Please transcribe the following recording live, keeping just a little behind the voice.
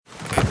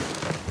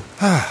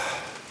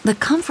The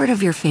comfort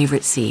of your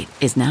favorite seat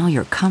is now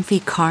your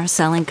comfy car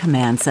selling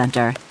command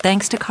center,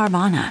 thanks to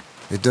Carvana.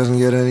 It doesn't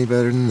get any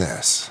better than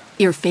this.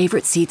 Your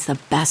favorite seat's the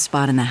best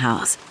spot in the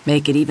house.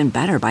 Make it even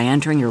better by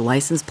entering your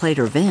license plate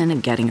or VIN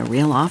and getting a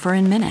real offer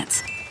in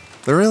minutes.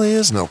 There really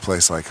is no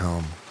place like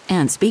home.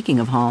 And speaking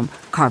of home,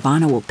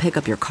 Carvana will pick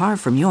up your car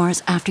from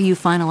yours after you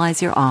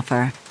finalize your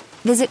offer.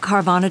 Visit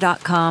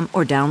Carvana.com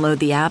or download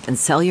the app and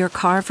sell your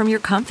car from your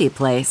comfy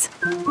place.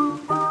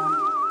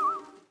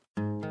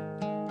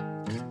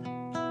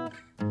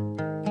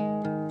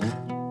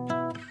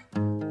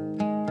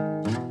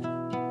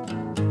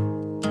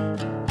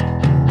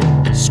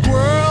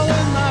 Squirrel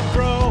in my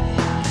fro,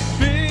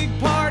 big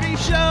party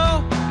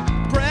show.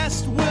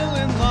 Breast will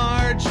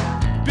enlarge,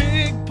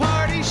 big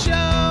party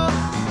show.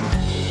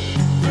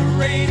 The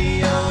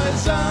radio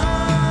is on.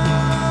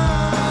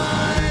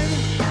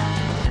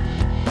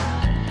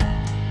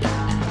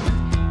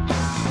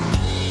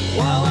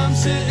 While I'm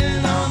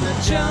sitting on the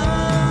john.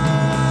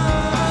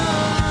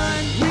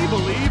 We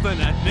believe in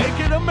a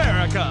naked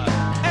America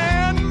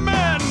and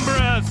man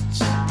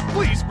breasts.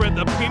 Please spread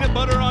the peanut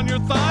butter on your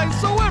thighs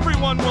so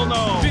everyone will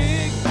know.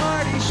 Big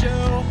party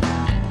show.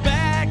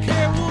 Back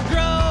hair will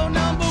grow.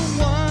 Number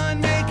one,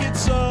 make it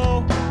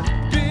so.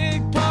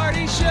 Big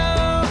party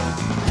show.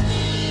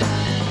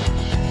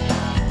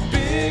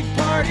 Big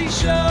party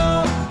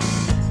show.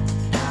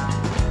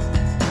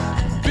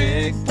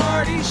 Big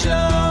party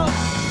show.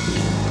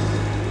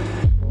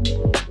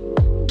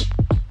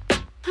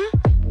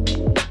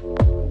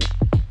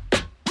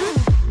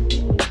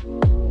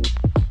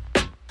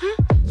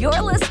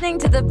 You're listening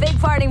to the Big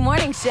Party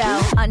Morning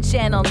Show on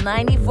Channel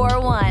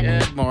 94.1.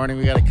 Good morning.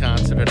 We got a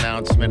concert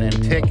announcement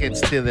and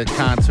tickets to the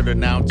concert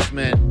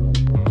announcement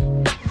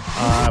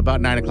about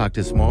 9 o'clock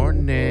this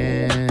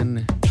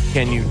morning.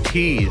 Can you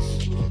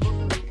tease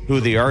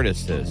who the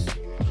artist is?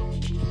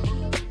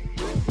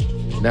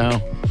 No.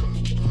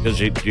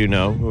 Do you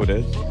know who it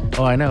is?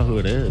 Oh, I know who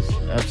it is.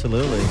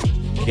 Absolutely.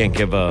 Can't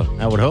give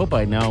I would hope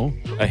I know.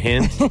 a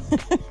hint?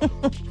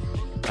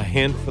 A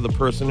hint for the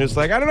person who's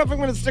like, I don't know if I'm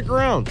going to stick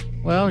around.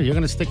 Well, you're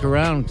going to stick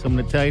around. So I'm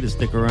going to tell you to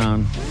stick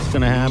around. It's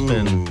going to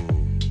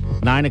happen.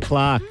 9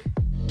 o'clock.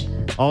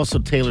 Also,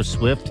 Taylor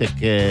Swift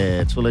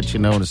tickets. We'll let you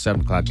know in the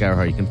 7 o'clock hour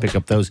how you can pick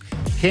up those.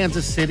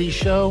 Kansas City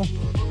show.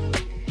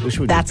 Wish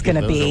we That's going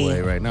to be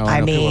away right now. I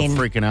know mean,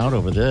 people are freaking out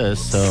over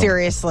this. So.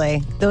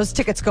 Seriously, those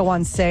tickets go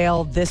on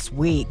sale this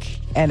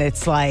week, and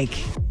it's like,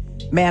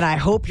 man, I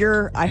hope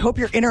your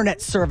internet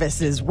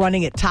service is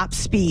running at top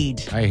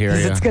speed. I hear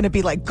you. ya. It's going to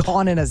be like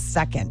gone in a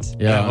second.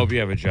 Yeah, I hope you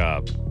have a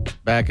job.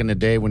 Back in the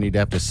day when you'd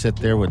have to sit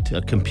there with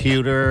a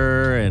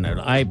computer and an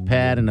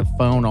iPad and a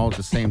phone all at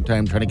the same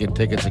time trying to get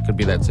tickets, it could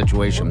be that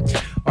situation.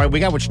 All right, we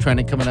got what's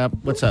trending coming up.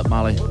 What's up,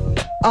 Molly?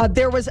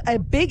 There was a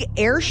big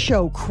air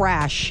show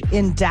crash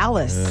in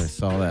Dallas. I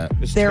saw that.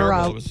 It's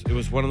terrible. It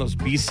was one of those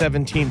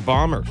B-17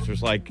 bombers.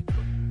 There's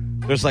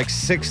like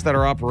 6 that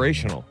are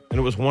operational, and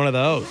it was one of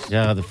those.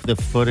 Yeah, the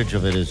footage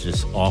of it is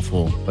just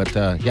awful. But,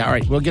 yeah, all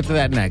right, we'll get to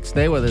that next.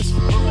 Stay with us.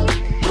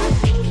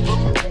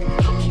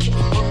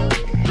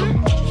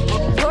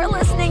 You're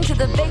listening to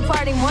the Big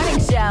Party Morning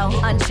Show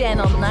on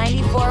Channel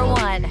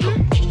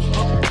 94.1.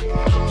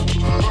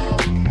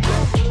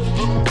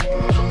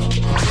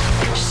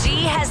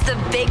 She has the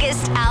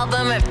biggest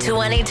album of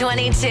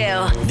 2022.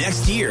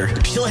 Next year,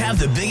 she'll have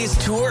the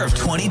biggest tour of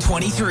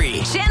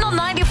 2023. Channel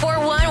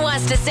 94.1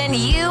 wants to send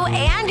you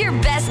and your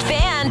best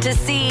fan to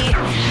see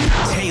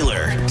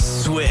Taylor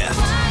Swift.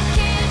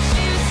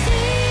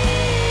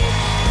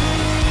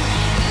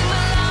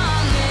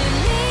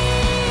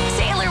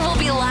 Taylor will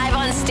be live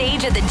on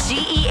stage at the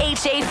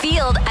GEHA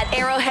Field at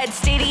Arrowhead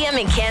Stadium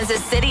in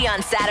Kansas City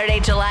on Saturday,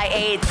 July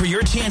 8th. For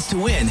your chance to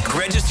win,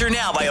 register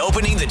now by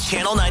opening the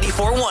Channel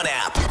 94.1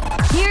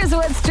 app. Here's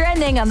what's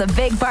trending on the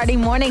Big Party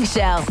Morning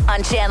Show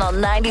on Channel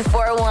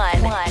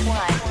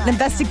 94.1. An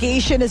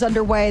investigation is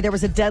underway. There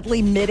was a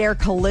deadly midair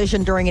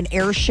collision during an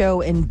air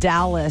show in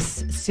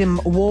Dallas. Some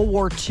World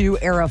War II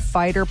era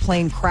fighter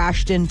plane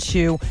crashed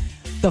into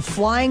the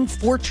Flying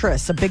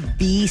Fortress, a big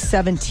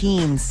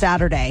B-17,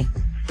 Saturday.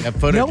 That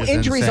footage No is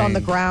injuries insane. on the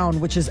ground,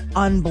 which is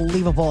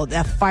unbelievable.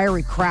 That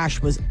fiery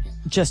crash was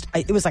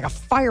it was like a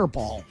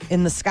fireball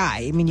in the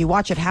sky. I mean, you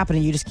watch it happen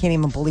and you just can't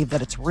even believe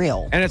that it's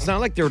real. And it's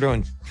not like they were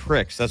doing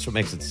tricks. That's what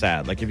makes it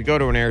sad. Like if you go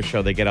to an air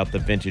show, they get out the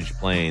vintage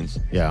planes.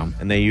 Yeah.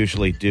 And they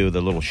usually do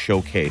the little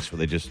showcase where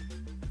they just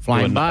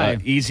Flying do by.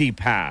 Easy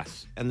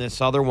pass. And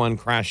this other one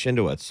crashed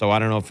into it. So I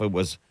don't know if it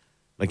was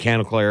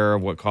mechanical error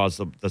of what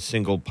caused the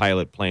single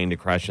pilot plane to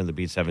crash into the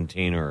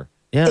B-17 or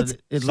Yeah,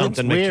 it looks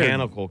something weird.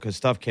 mechanical because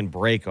stuff can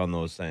break on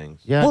those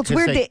things. Yeah, Well, it's 'cause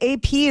weird. they- The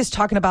AP is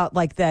talking about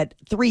like that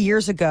 3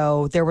 years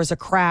ago, there was a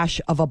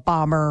crash of a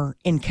bomber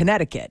in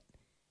Connecticut.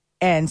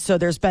 And so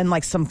there's been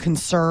like some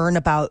concern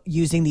about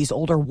using these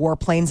older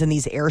warplanes in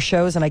these air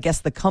shows. And I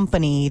guess the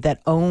company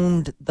that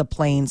owned the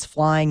planes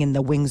flying in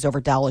the Wings Over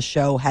Dallas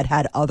show had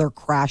other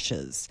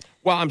crashes.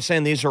 Well, I'm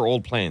saying these are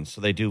old planes, so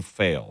they do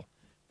fail.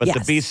 But the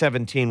Yes.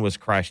 B-17 was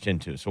crashed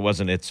into, so it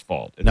wasn't its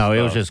fault. It's No,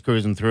 it was the- just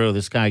cruising through.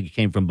 This guy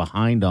came from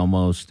behind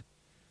almost.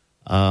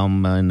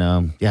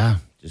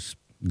 Just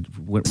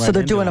went So right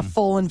they're into doing a them.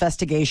 full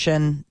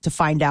investigation to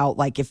find out,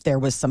 like, if there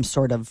was some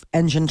sort of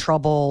engine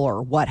trouble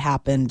or what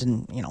happened,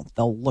 and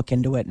they'll look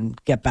into it and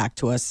get back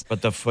to us.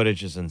 But the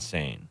footage is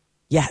insane.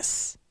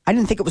 Yes, I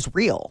didn't think it was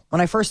real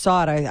when I first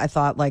saw it. I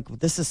thought, like,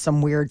 this is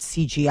some weird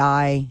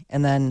CGI,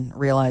 and then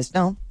realized,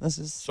 no, this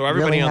is So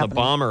everybody really on happening.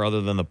 the bomber,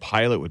 other than the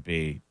pilot, would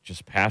be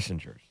just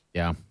passengers.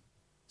 Yeah,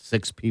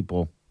 6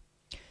 people.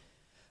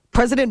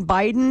 President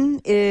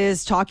Biden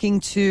is talking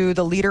to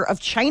the leader of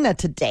China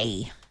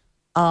today.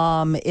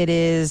 It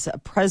is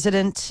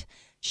President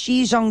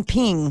Xi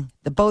Jinping.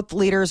 Both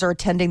leaders are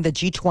attending the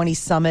G20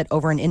 summit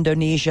over in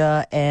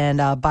Indonesia, and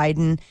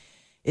Biden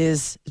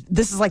this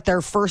is like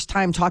their first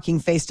time talking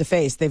face to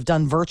face. They've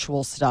done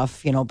virtual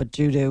stuff, but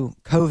due to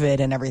COVID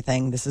and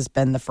everything, this has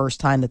been the first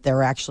time that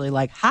they're actually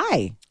like,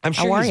 "Hi, I'm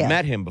how sure are he's ya?"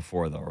 met him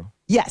before, though.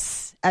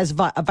 Yes, as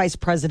a vice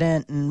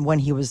president and when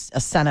he was a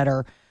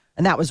senator.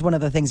 And that was one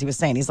of the things he was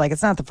saying. He's like,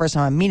 it's not the first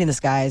time I'm meeting this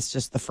guy. It's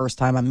just the first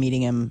time I'm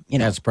meeting him,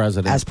 As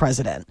president. As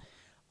president.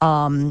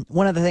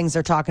 One of the things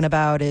they're talking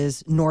about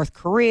is North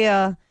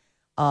Korea,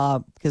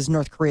 because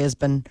North Korea has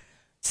been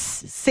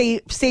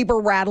saber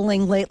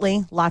rattling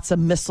lately. Lots of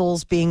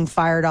missiles being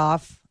fired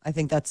off. I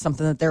think that's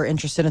something that they're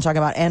interested in talking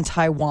about. And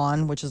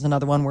Taiwan, which is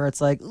another one where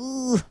it's like,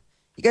 ooh,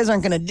 you guys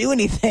aren't going to do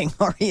anything,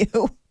 are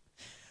you?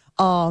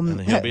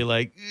 And he'll be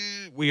like,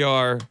 we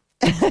are.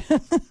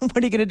 What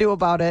are you going to do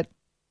about it?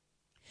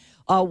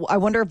 I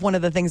wonder if one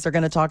of the things they're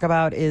going to talk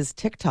about is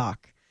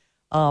TikTok.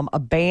 A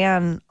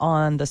ban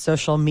on the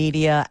social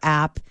media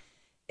app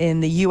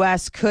in the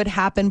U.S. could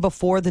happen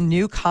before the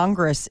new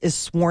Congress is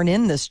sworn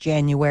in this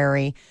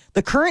January.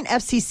 The current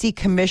FCC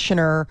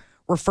commissioner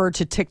referred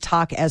to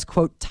TikTok as,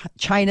 quote,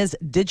 China's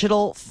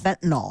digital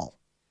fentanyl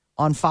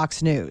on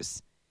Fox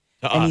News.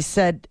 And he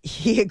said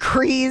he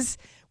agrees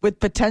with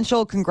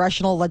potential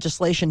congressional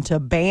legislation to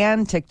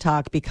ban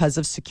TikTok because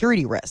of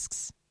security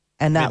risks.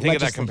 And that think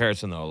of that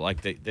comparison, though.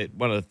 Like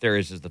one of the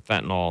theories is the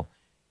fentanyl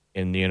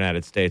in the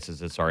United States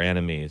is it's our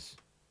enemies,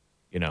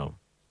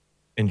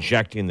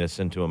 injecting this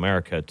into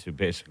America to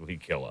basically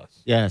kill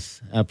us.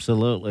 Yes,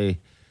 absolutely.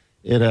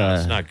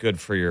 It's not good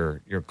for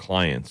your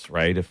clients,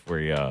 right? If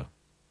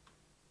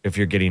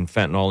you're getting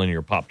fentanyl in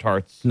your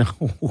Pop-Tarts. No,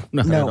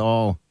 not at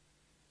all.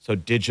 So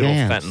digital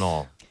Dance.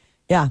 fentanyl.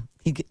 Yeah,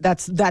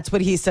 that's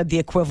what he said the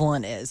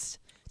equivalent is.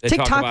 They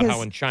TikTok talk about is,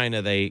 how in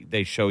China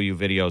they show you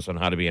videos on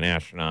how to be an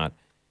astronaut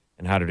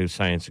and how to do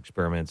science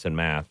experiments and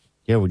math.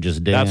 Yeah, we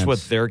just dance. That's what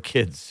their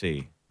kids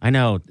see. I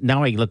know.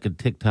 Now I look at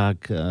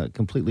TikTok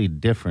completely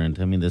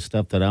different. I mean, the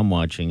stuff that I'm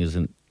watching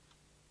isn't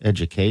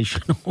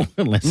educational.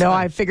 No,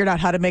 I figured out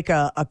how to make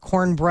a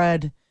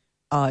cornbread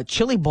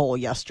chili bowl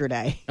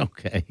yesterday.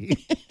 Okay.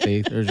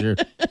 See, there's your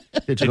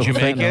digital Did you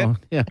make fentanyl.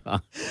 it? Yeah.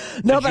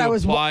 No, Did but you I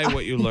was apply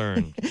what you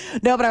learned.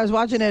 No, but I was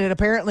watching it, and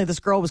apparently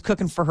this girl was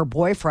cooking for her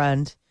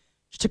boyfriend.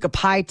 She took a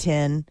pie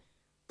tin,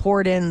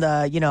 poured in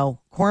the,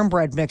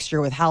 cornbread mixture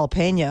with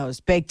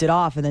jalapenos, baked it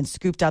off, and then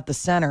scooped out the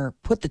center,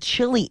 put the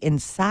chili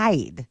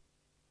inside,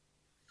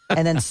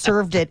 and then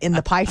served it in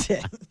the pie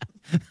tin.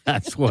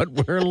 That's what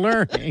we're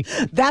learning.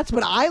 That's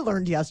what I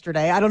learned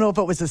yesterday. I don't know if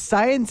it was a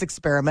science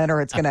experiment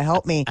or it's going to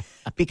help me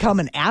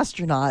become an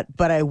astronaut,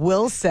 but I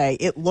will say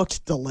it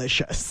looked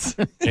delicious.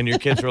 And your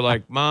kids were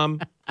like, Mom,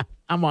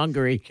 I'm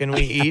hungry. can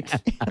we eat?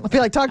 I'll be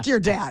like, talk to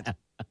your dad.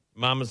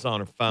 Mama's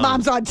on her phone.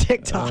 Mom's on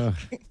TikTok.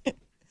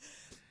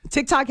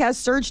 TikTok has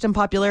surged in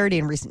popularity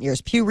in recent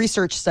years. Pew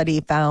Research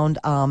study found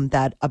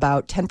that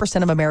about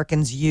 10% of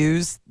Americans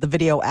use the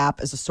video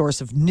app as a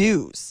source of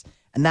news,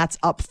 and that's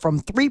up from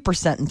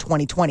 3% in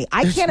 2020.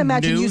 I There's can't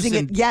imagine news using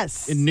in- it.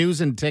 Yes. In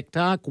news and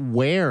TikTok?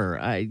 Where?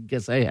 I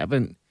guess I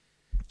haven't.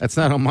 That's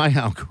not on my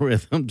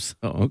algorithm, so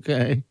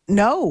okay.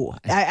 No.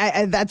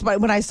 I that's why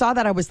when I saw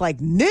that, I was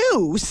like,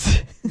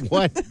 news?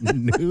 What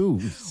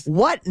news?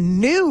 What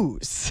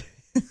news?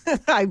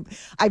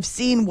 I've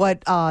seen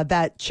what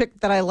that chick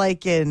that I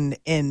like in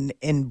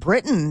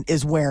Britain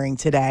is wearing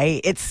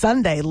today. It's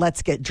Sunday.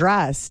 Let's get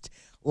dressed.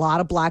 A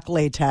lot of black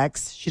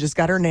latex. She just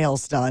got her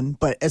nails done.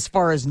 But as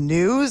far as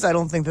news, I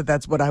don't think that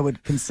that's what I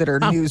would consider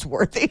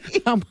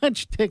newsworthy. How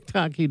much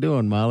TikTok you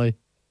doing, Molly?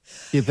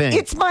 You think?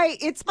 It's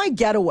my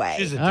getaway.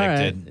 She's All right.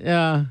 addicted.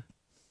 Yeah.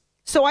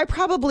 So I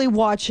probably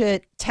watch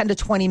it 10 to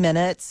 20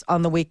 minutes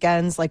on the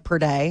weekends, like per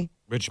day.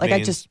 Which Like,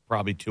 means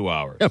probably 2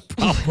 hours.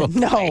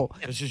 No,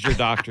 This is your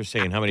doctor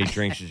saying how many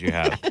drinks did you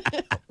have?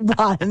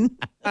 one.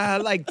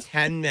 Like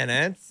 10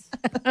 minutes.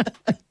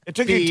 It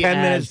took you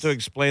 10 minutes to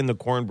explain the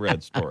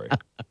cornbread story.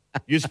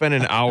 You spent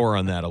an hour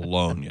on that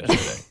alone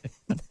yesterday.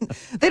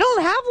 They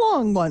don't have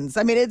long ones.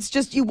 I mean, it's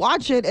just you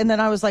watch it, and then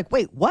I was like,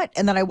 wait, what?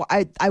 And then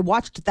I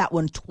watched that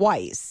one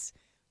twice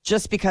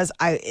just because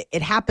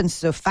it happens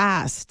so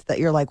fast that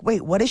you're like,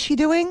 wait, what is she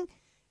doing?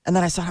 And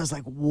then I saw it, I was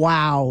like,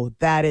 wow,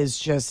 that is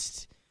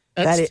just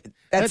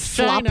that's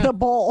slop in a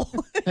bowl.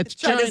 That's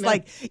China's China.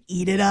 like,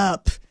 eat it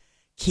up,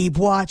 keep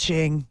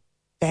watching,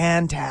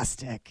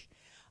 fantastic.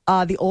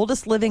 The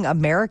oldest living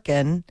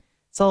American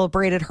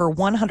celebrated her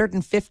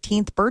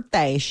 115th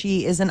birthday.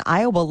 She is an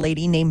Iowa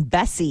lady named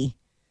Bessie.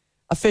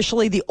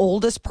 Officially the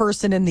oldest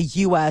person in the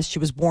U.S. She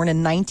was born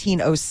in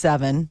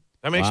 1907.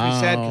 That makes me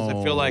sad because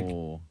I feel like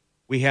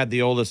we had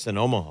the oldest in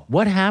Omaha.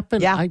 What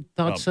happened? Yeah. I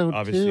thought so,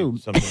 obviously too.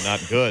 something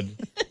not good.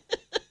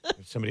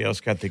 Somebody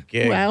else got the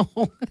gig. Well,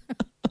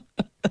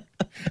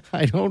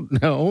 I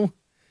don't know.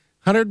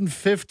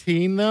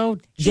 115, though?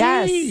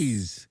 Yes.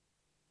 Jeez.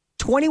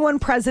 21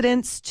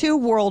 presidents, 2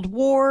 world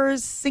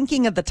wars,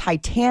 sinking of the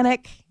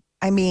Titanic.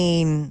 I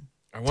mean,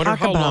 I wonder talk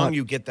how about- long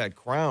you get that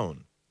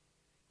crown.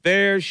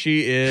 There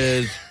she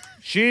is.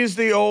 She's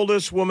the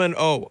oldest woman.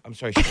 Oh, I'm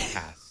sorry. She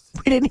passed.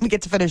 We didn't even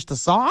get to finish the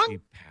song.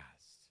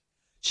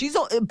 She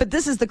passed. But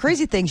this is the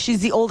crazy thing.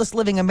 She's the oldest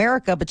living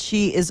America, but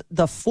she is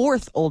the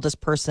 4th oldest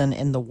person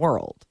in the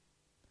world.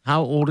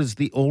 How old is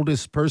the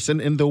oldest person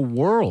in the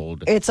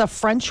world? It's a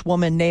French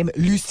woman named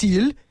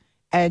Lucille,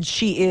 and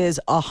she is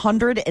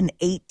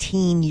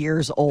 118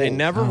 years old. They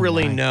never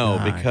really my know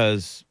God.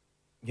 because,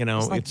 you know,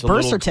 like it's a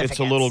birth little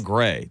certificates.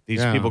 gray. These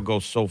Yeah. people go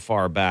so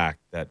far back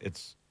that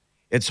it's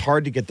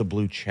hard to get the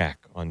blue check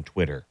on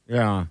Twitter.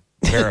 Yeah.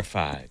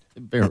 Verified.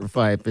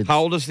 Verify if it's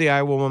How old is the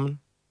Iowa woman?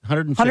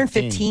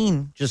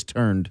 115. Just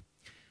turned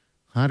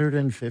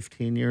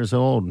 115 years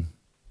old.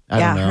 I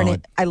Yeah, don't know.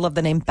 I love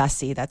the name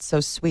Bessie. That's so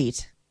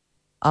sweet.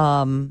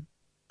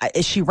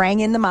 She rang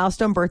in the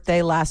milestone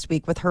birthday last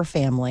week with her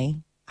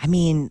family. I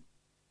mean,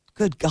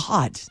 good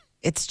God.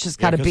 It's just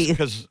got to be.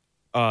 Because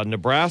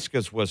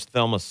Nebraska's was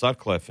Thelma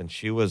Sutcliffe, and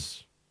she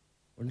was,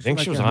 I think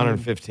she was like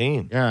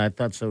 115. Yeah, I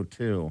thought so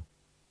too.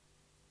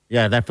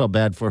 Yeah, that felt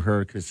bad for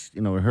her because,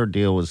 her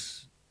deal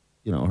was,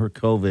 her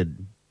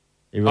COVID.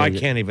 I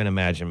can't even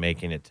imagine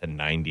making it to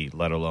 90,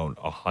 let alone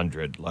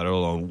 100, let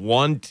alone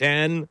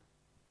 110.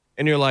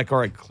 And you're like, all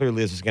right,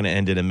 clearly this is going to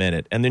end in a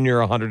minute. And then you're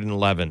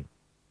 111.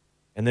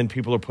 And then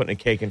people are putting a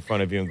cake in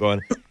front of you and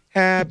going,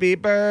 happy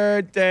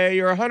birthday,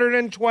 you're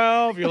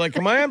 112. You're like,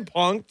 am I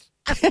punked?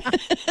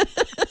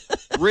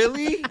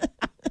 Really?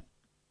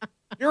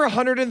 You're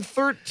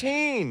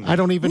 113. I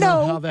don't even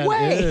No know how that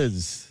way.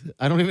 is.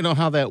 I don't even know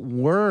how that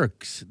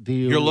works.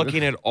 You're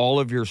looking at all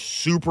of your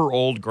super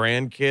old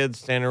grandkids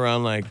standing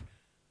around like,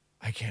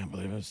 I can't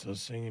believe I'm still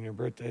singing your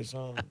birthday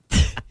song.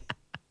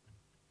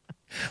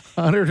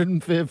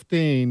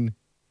 115.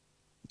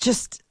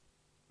 Just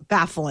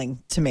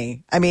baffling to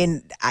me. I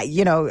mean,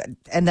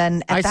 and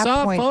then at I that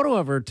saw point, a photo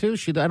of her too.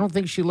 I don't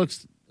think she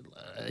looks,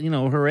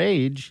 her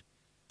age.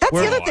 that's the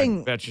Oh, other I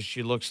thing. bet you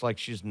she looks like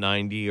she's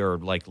 90 or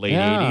like late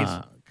Yeah,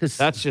 80s. 'cause-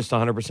 That's just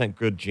 100%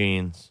 good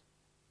genes.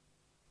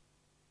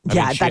 I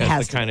Yeah, mean, she that has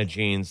has the to kind of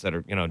genes that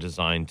are,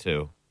 designed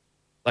to.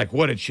 Like,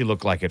 what did she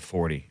look like at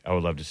 40? I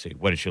would love to see.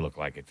 What did she look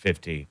like at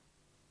 50?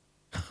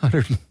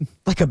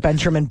 Like a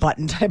Benjamin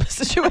Button type of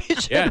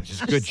situation. Yeah,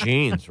 just good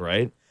genes,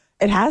 right?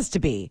 It has to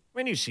be.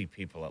 When you see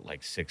people at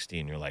like 60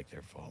 and you're like,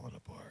 they're falling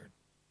apart.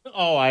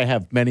 Oh, I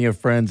have many of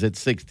friends at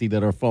 60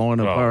 that are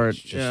falling Oh, apart.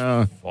 it's just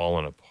Yeah.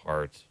 falling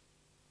apart.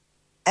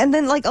 And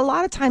then, like, a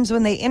lot of times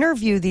when they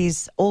interview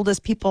these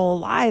oldest people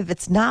alive,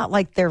 it's not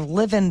like they're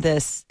living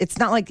this, it's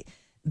not like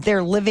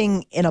they're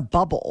living in a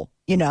bubble,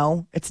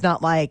 It's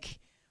not like,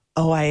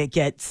 oh, I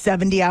get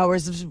 70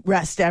 hours of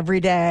rest every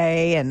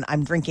day and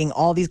I'm drinking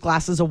all these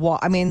glasses of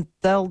water. I mean,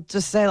 they'll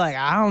just say, like,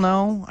 I don't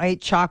know, I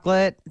eat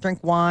chocolate,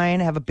 drink wine,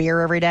 have a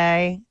beer every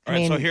day. All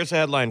right, so here's a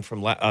headline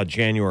from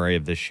January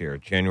of this year,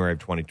 January of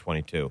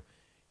 2022,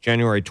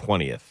 January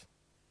 20th.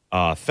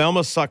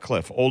 Thelma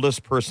Sutcliffe,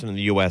 oldest person in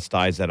the U.S.,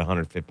 dies at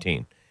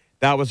 115.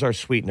 That was our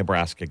sweet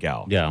Nebraska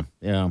gal. Yeah.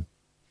 Yeah.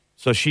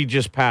 So she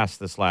just passed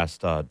this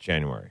last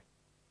January,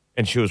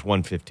 and she was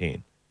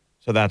 115.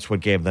 So that's what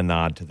gave the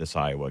nod to this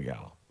Iowa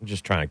gal. I'm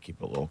just trying to keep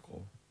it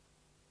local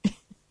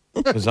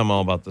because I'm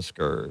all about the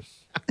skurs.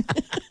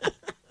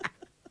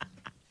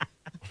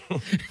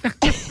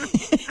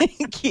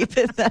 keep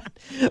it that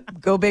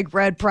go big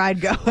red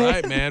pride going. All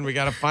right, man, we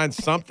got to find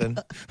something.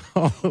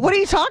 What are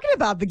you talking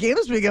about? The game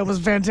this weekend was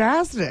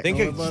fantastic. Think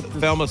of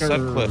Thelma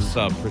Sutcliffe's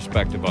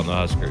perspective on the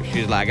Huskers.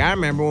 She's like, I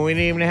remember when we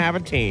didn't even have a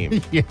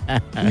team.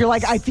 You're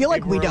like, I feel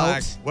like we People were don't.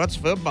 like, what's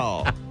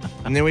football?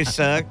 And then we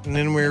sucked, and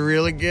then we were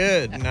really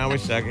good. And now we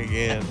suck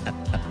again.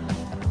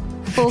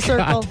 Full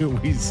circle. God, do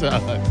we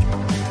suck. All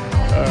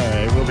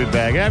right, we'll be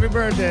back. Happy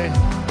birthday.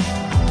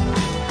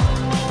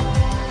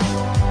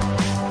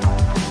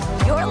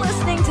 You're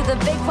listening to the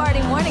Big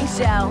Party Morning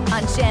Show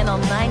on Channel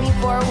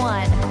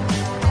 94.1.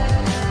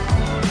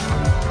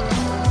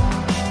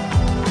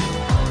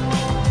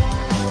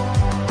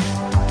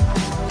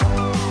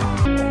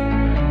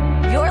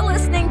 You're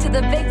listening to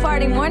the Big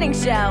Party Morning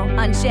Show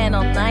on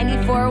Channel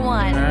 94.1.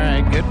 All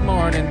right, good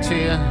morning to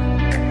you.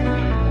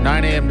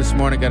 9 a.m. this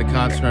morning, got a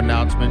concert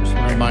announcement. Just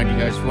want to remind you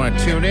guys, if you want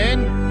to tune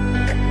in,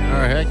 all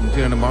right, you can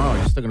tune in tomorrow.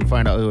 You're still going to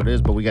find out who it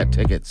is, but we got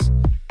tickets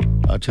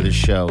to the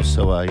show.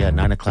 So,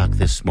 9 o'clock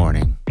this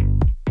morning.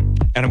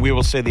 And we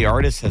will say the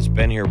artist has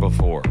been here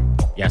before.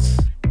 Yes.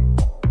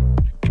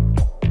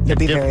 You'll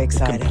be very A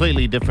excited.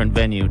 completely different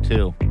venue,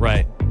 too.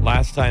 Right.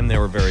 Last time they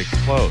were very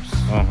close.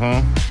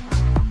 Uh-huh.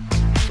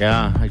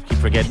 Yeah, I keep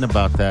forgetting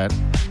about that.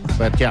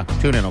 But, yeah,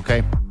 tune in,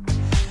 okay?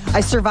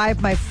 I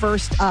survived my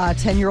first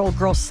 10-year-old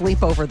girl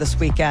sleepover this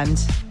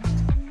weekend.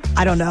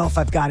 I don't know if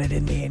I've got it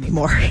in me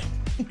anymore.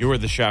 You were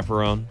the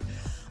chaperone?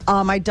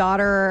 My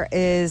daughter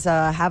is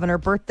having her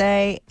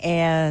birthday,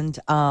 and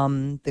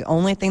the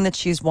only thing that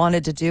she's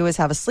wanted to do is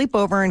have a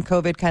sleepover, and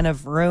COVID kind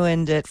of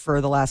ruined it for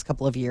the last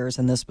couple of years.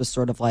 And this was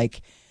sort of like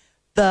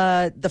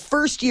the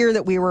first year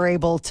that we were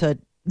able to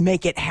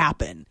make it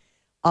happen.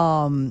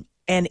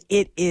 And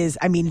it is,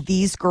 I mean,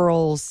 these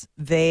girls,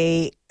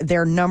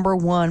 their number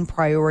one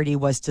priority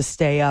was to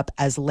stay up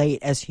as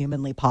late as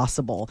humanly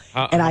possible.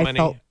 How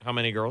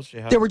many girls do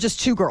you have? There were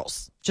just 2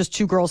 girls. Just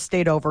 2 girls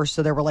stayed over,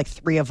 so there were like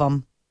 3 of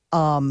them.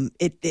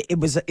 It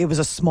was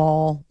a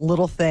small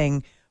little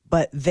thing,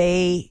 but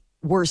they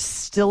were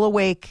still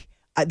awake.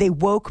 They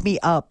woke me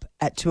up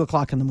at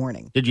 2:00 in the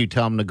morning. Did you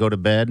tell them to go to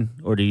bed,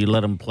 or do you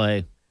let them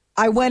play?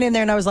 I went in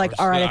there and I was like,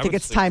 all right, I think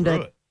it's time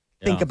to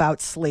think Yeah.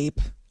 about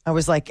sleep. I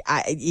was like,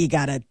 we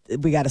got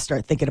to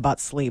start thinking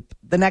about sleep.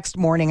 The next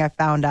morning I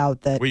found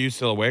out that Were you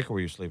still awake or were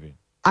you sleeping?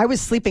 I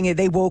was sleeping and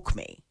they woke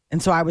me. And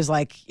so I was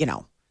like,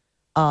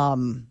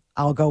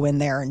 I'll go in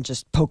there and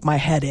just poke my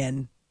head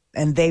in.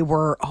 And they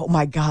were, oh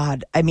my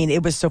God. I mean,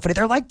 it was so funny.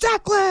 They're like,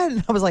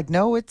 Declan. I was like,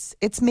 no,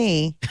 it's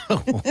me.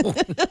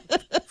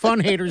 Fun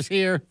haters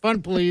here.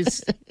 Fun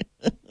police.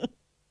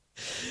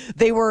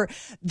 They were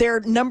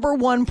their number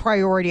one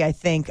priority, I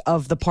think,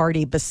 of the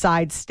party,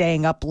 besides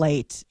staying up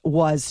late,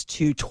 was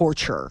to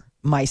torture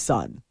my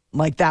son.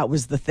 Like, that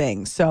was the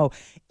thing. So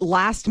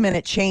last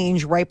minute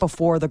change right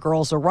before the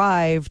girls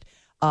arrived,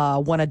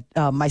 one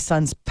of my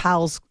son's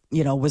pals,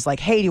 was like,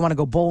 hey, do you want to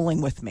go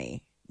bowling with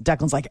me?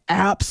 Declan's like,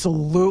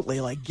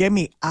 absolutely. Like, get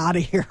me out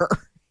of here.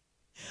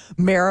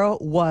 Mara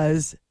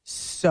was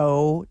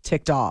so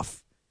ticked off.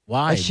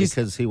 Why?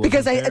 Because he wasn't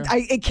there?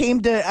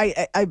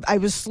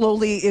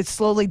 It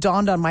slowly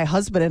dawned on my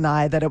husband and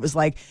I that it was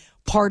like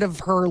part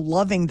of her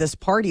loving this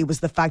party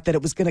was the fact that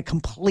it was going to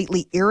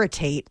completely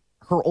irritate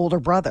her older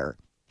brother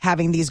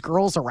having these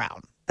girls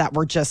around that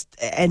were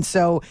and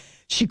so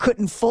she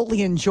couldn't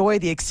fully enjoy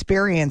the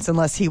experience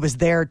unless he was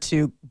there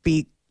to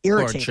be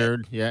irritated.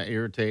 Tortured. Yeah,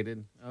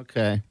 irritated.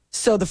 Okay.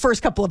 So the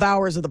first couple of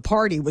hours of the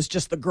party was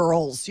just the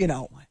girls,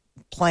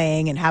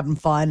 playing and having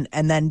fun.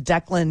 And then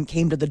Declan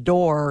came to the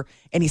door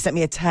and he sent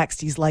me a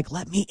text. He's like,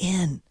 let me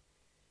in.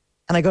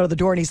 And I go to the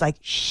door and he's like,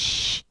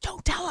 shh,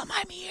 don't tell him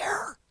I'm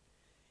here.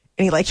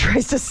 And he like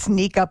tries to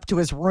sneak up to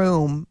his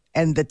room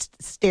and the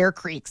stair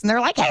creaks and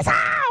they're like, he's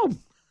home.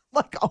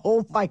 Like,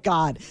 oh my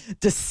God.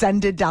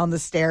 Descended down the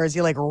stairs.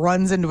 He like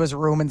runs into his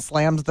room and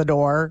slams the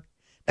door.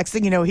 Next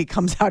thing you know, he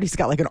comes out. He's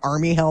got like an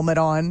army helmet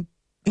on.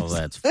 Oh,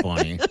 that's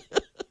funny.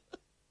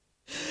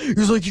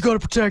 He's like, you got to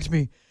protect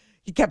me.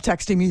 He kept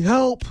texting me,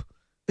 help.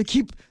 They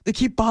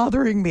keep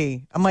bothering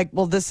me. I'm like,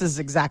 well, this is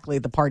exactly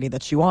the party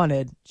that she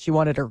wanted. She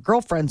wanted her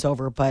girlfriends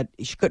over, but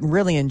she couldn't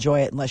really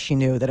enjoy it unless she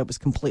knew that it was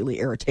completely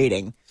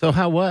irritating. So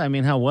how was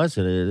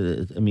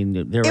it? I mean,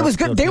 it was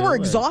good. They were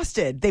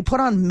exhausted. They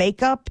put on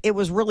makeup. It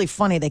was really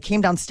funny. They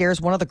came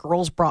downstairs. One of the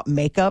girls brought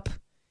makeup.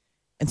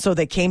 And so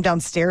they came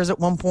downstairs at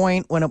one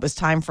point when it was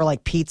time for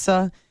like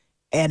pizza,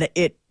 and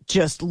it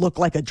just looked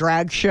like a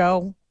drag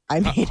show.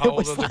 I mean, How it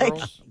was old are the like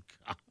girls?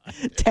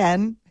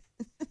 10.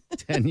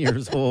 10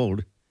 years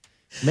old.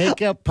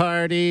 Makeup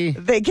party.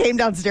 They came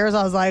downstairs.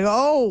 I was like,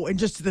 oh, and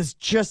just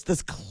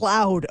this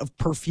cloud of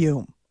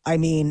perfume. I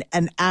mean,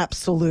 an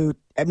absolute,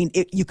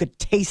 you could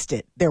taste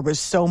it. There was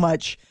so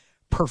much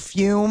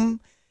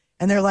perfume.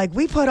 And they're like,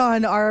 we put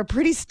on our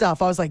pretty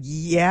stuff. I was like,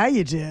 yeah,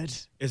 you did.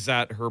 Is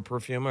that her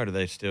perfume or do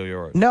they steal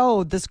yours?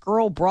 No, this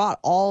girl brought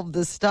all of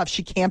this stuff.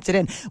 She camped it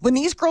in. When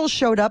these girls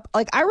showed up,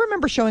 like I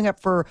remember showing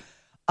up for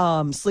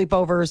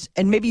sleepovers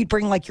and maybe you'd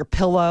bring like your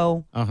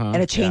pillow and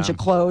a change of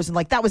clothes. And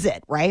like, that was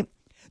it, right?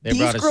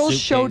 These girls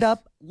showed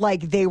up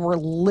like they were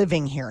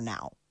living here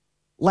now.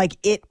 Like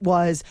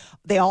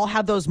they all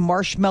have those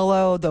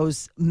marshmallow,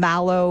 those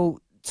mallow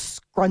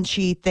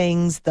scrunchy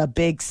things, the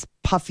big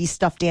puffy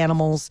stuffed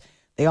animals.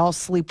 They all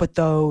sleep with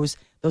those.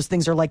 Those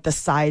things are like the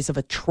size of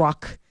a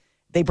truck.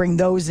 They bring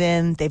those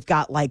in. They've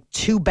got like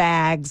 2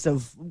 bags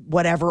of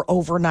whatever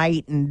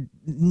overnight and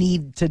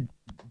need to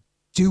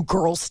do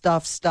girl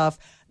stuff.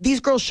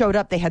 These girls showed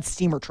up. They had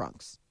steamer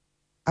trunks.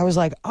 I was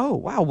like, oh,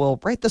 wow, well,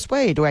 right this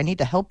way. Do I need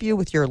to help you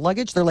with your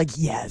luggage? They're like,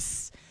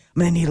 yes, I'm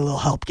going to need a little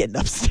help getting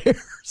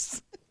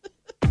upstairs.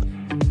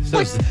 So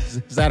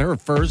is that her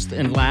first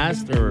and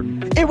last? Or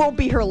it won't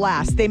be her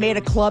last. They made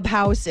a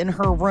clubhouse in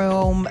her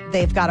room.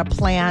 They've got a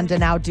plan to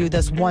now do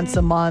this once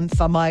a month.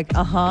 I'm like,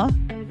 uh-huh.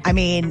 I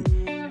mean,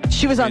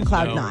 she was on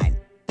cloud 9.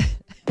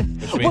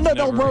 Well, no,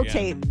 they'll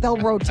rotate. Again. They'll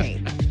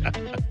rotate.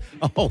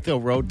 Oh, they'll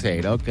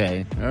rotate.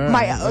 Okay. All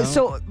right,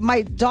 So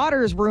my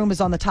daughter's room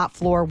is on the top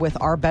floor with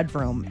our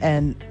bedroom,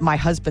 and my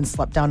husband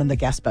slept down in the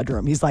guest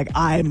bedroom. He's like,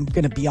 I'm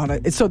going to be on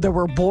it. So there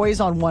were boys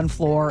on one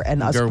floor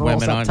and us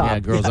girls up top. Yeah,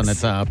 girls on the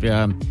top.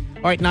 Yeah.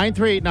 All right,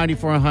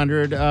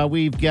 938-9400.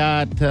 We've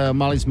got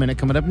Molly's Minute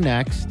coming up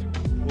next.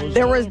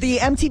 There was the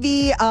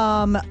MTV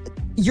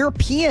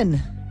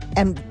European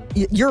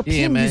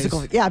VMAs.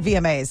 musical. Yeah,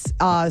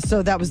 VMAs.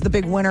 So that was the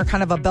big winner,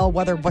 kind of a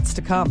bellwether what's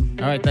to come.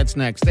 All right, that's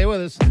next. Stay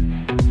with us.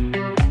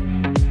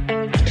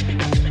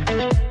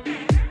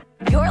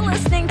 You're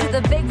listening to the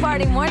Big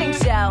Party Morning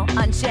Show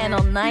on Channel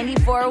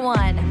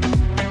 94.1.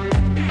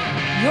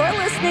 You're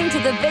listening to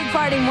the Big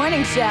Party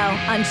Morning Show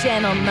on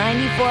Channel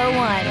 94.1.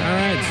 All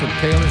right, so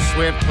Taylor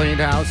Swift cleaned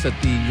house at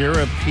the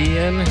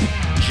European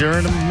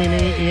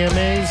Germany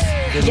EMAs.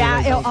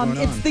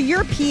 It's the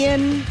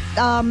European,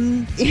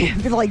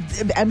 like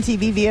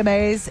MTV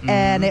VMAs,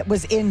 and it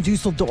was in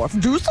Dusseldorf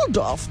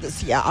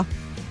this year.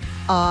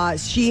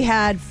 She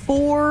had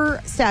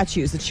 4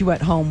 statues that she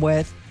went home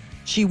with.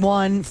 She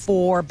won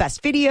for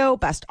Best Video,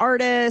 Best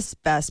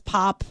Artist, Best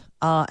Pop,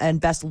 and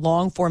Best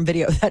Long-Form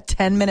Video. That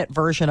 10-minute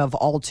version of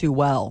All Too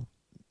Well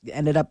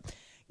ended up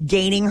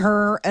gaining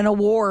her an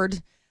award.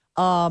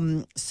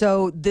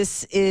 So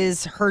this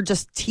is her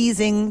just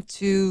teasing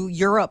to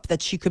Europe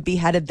that she could be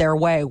headed their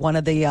way. One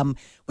of the, when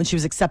she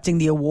was accepting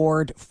the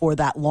award for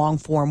that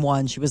long-form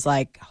one, she was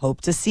like,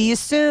 hope to see you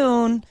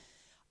soon.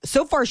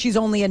 So far, she's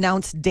only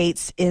announced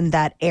dates in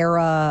that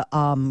era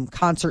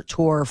concert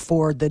tour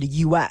for the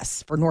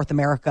U.S., for North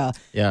America.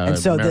 Yeah, and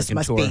so American this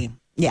must tour. be,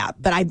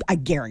 but I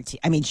guarantee,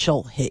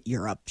 she'll hit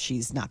Europe.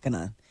 She's not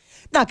gonna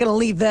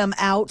leave them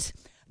out.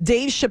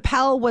 Dave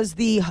Chappelle was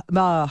the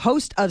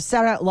host of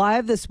Saturday Night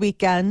Live this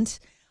weekend.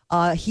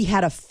 He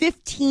had a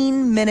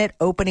 15-minute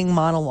opening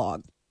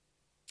monologue.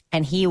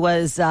 And he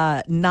was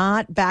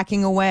not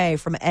backing away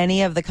from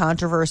any of the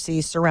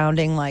controversy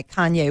surrounding like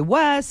Kanye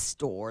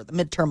West or the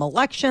midterm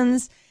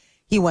elections.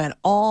 He went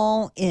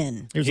all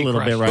in. Here's a little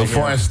bit right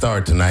Before here. I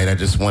start tonight, I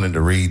just wanted to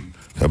read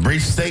a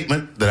brief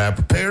statement that I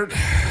prepared.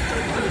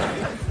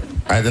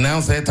 I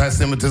denounce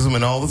anti-Semitism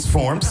in all its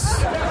forms.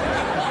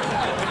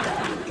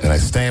 And I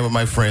stand with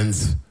my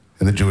friends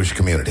in the Jewish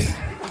community.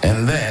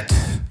 And that,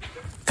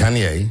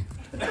 Kanye,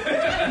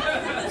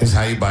 is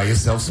how you buy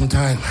yourself some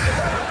time.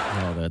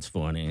 Oh, that's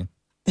funny.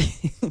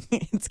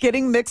 It's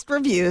getting mixed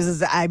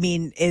reviews,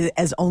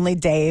 as only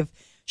Dave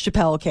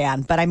Chappelle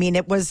can. But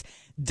it was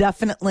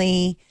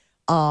definitely,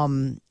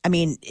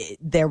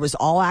 there was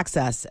all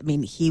access.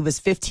 He was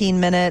 15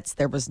 minutes.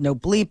 There was no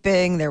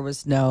bleeping. There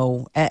was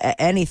no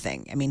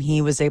anything.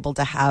 He was able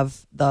to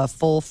have the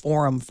full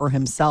forum for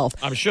himself.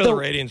 I'm sure the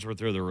ratings were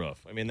through the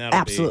roof. That'll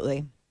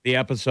absolutely be the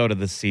episode of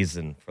the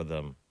season for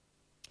them.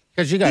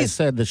 Because you guys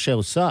said the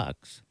show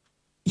sucks.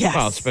 Yes.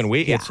 Well, it's been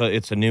weeks. Yeah.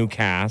 It's a new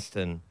cast,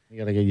 and You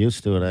got to get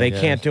used to it. they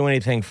can't do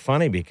anything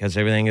funny because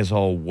everything is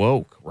all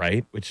woke,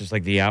 right? Which is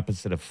like the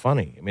opposite of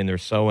funny. they're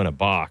so in a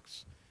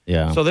box.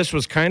 Yeah. So this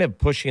was kind of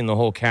pushing the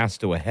whole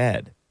cast to a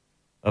head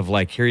of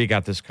like, here you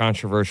got this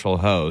controversial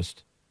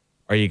host.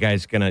 Are you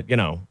guys going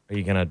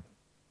to,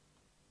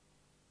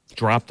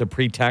 drop the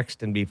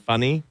pretext and be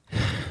funny?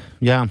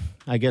 Yeah,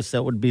 I guess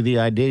that would be the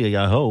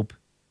idea, I hope.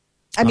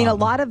 a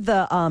lot of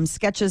the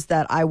sketches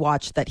that I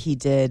watched that he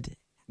did.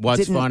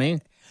 What's funny?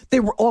 They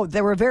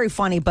were very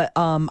funny, but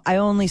I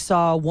only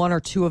saw 1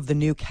 or 2 of the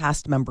new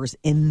cast members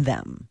in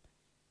them.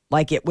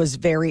 Like, it was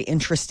very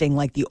interesting.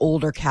 Like, the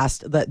older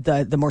cast,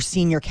 the more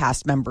senior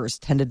cast members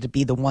tended to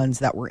be the ones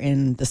that were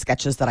in the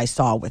sketches that I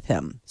saw with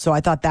him. So I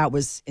thought that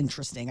was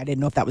interesting. I didn't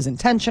know if that was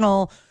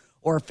intentional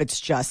or if it's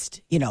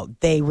just,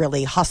 they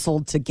really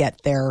hustled to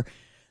get their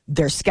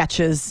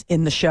sketches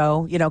in the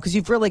show, because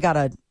you've really got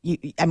to,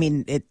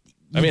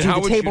 how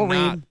would table you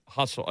not read.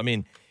 hustle?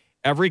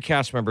 Every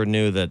cast member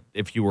knew that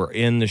if you were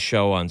in the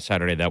show on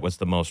Saturday, that was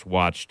the most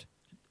watched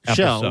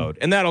episode.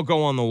 And that'll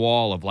go on the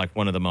wall of like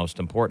one of the most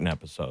important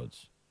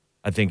episodes,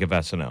 I think, of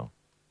SNL.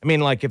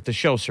 If the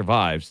show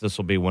survives, this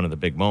will be one of the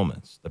big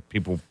moments that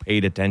people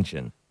paid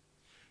attention.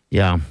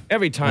 Yeah.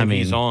 Every time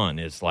he's on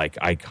is like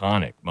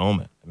iconic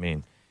moment.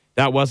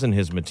 That wasn't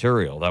his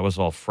material. That was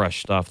all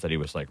fresh stuff that he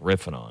was like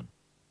riffing on.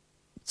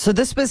 So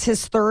this was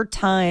his 3rd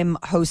time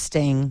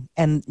hosting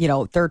and,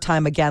 3rd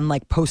time again,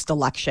 like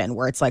post-election,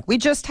 where it's like, we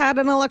just had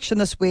an election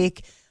this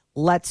week.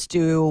 Let's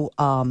do.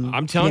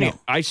 I'm telling you,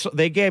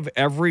 they gave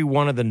every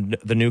one of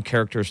the new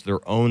characters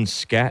their own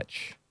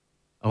sketch.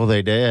 Oh,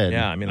 they did?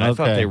 Yeah, I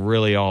thought they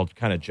really all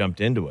kind of jumped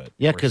into it.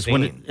 Yeah, because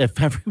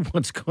if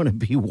everyone's going to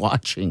be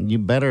watching, you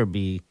better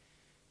be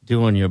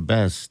doing your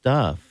best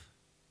stuff.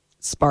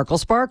 Sparkle,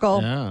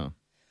 sparkle. Yeah.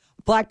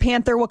 Black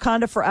Panther,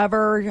 Wakanda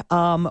Forever,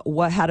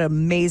 had an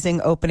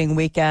amazing opening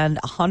weekend.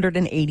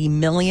 $180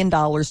 million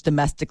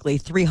domestically,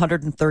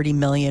 $330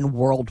 million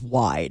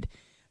worldwide.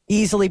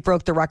 Easily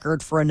broke the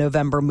record for a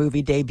November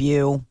movie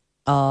debut,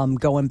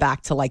 going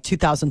back to like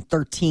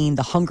 2013,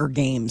 The Hunger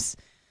Games.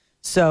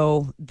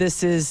 So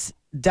this is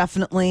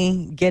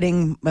definitely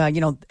getting,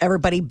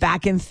 everybody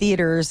back in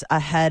theaters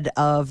ahead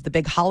of the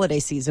big holiday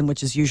season,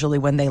 which is usually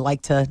when they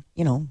like to,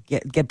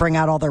 bring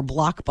out all their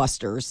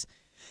blockbusters.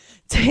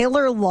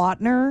 Taylor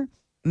Lautner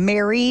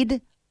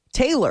married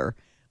Taylor.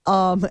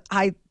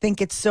 I think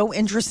it's so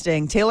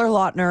interesting. Taylor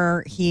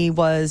Lautner, he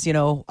was,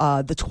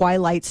 the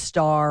Twilight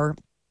star,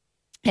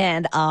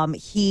 and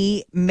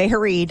he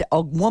married a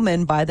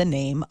woman by the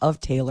name of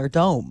Taylor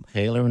Dome.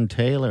 Taylor and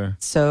Taylor.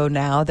 So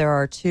now there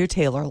are 2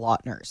 Taylor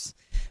Lautners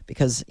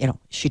because,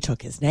 she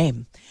took his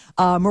name.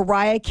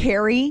 Mariah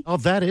Carey. Oh,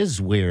 that is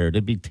weird.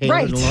 It'd be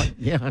Taylor. Right.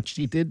 Yeah,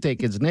 she did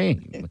take his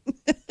name.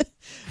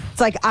 It's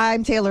like,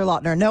 I'm Taylor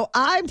Lautner. No,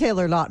 I'm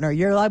Taylor Lautner.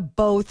 You're like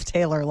both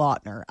Taylor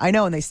Lautner. I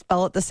know, and they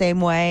spell it the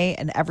same way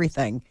and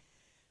everything.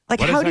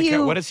 Like, how do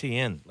you... What is he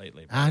in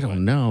lately? I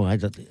don't know. I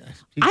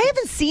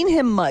haven't seen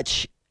him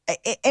much.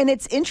 And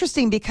it's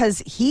interesting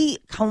because he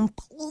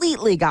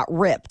completely got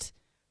ripped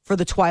for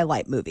the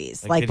Twilight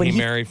movies. Like did when he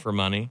marry for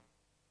money?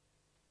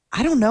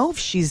 I don't know if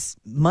she's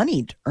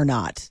moneyed or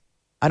not.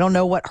 I don't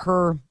know what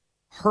her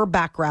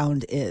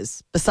background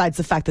is, besides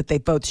the fact that they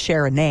both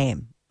share a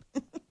name.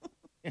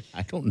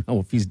 I don't know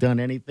if he's done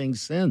anything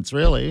since,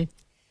 really.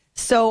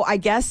 So I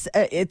guess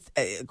it's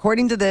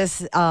according to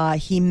this,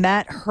 he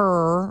met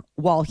her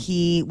while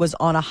he was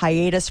on a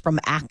hiatus from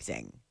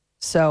acting.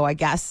 So I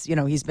guess,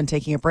 he's been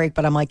taking a break.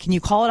 But I'm like, can you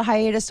call it a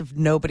hiatus if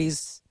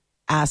nobody's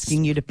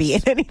asking you to be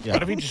in anything?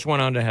 What if he just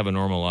went on to have a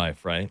normal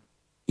life, right?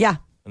 Yeah.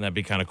 And that'd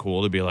be kind of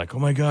cool to be like, oh,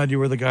 my God, you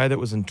were the guy that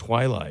was in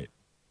Twilight.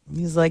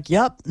 He's like,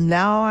 yep,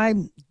 now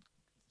I'm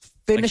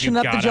finishing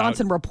up the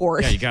Johnson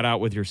report. Yeah, you got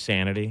out with your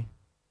sanity.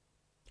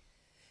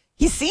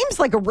 He seems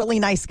like a really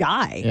nice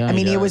guy. Yeah, I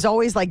mean, he was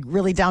always like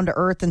really down to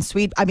earth and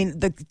sweet. I mean,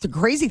 the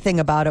crazy thing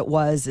about it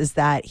is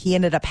that he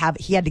ended up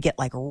he had to get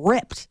like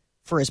ripped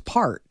for his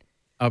part.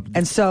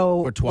 And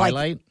so for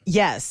Twilight?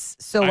 Yes.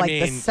 So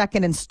the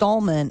second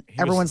installment,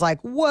 everyone's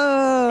like,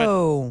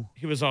 whoa.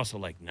 He was also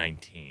like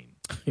 19.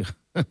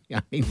 I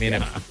mean,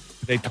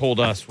 if they told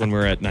us when we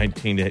were at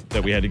 19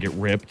 that we had to get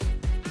ripped.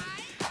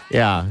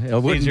 Yeah,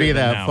 it wouldn't be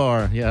that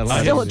far. Yeah,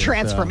 still a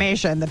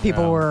transformation that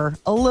people were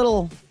a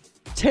little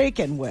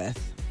taken with.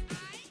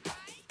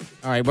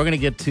 All right, we're going to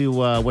get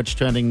to what's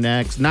trending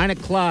next. 9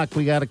 o'clock,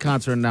 we got a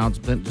concert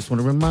announcement. Just want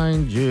to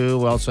remind you,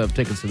 we also have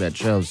tickets to that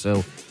show,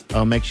 so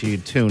make sure you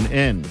tune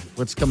in.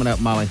 What's coming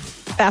up, Molly?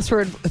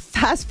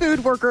 Fast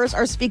food workers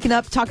are speaking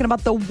up, talking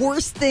about the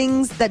worst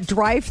things that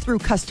drive-through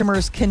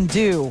customers can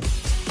do.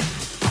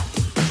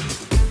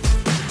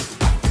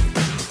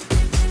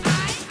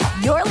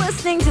 You're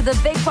listening to the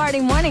Big Party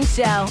Morning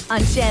Show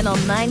on Channel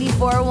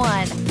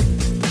 94.1.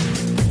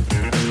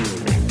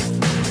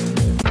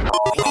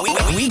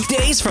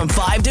 Weekdays from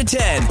 5 to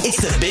 10. It's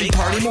the Big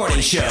Party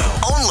Morning Show.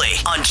 Only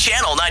on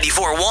Channel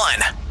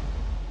 94.1.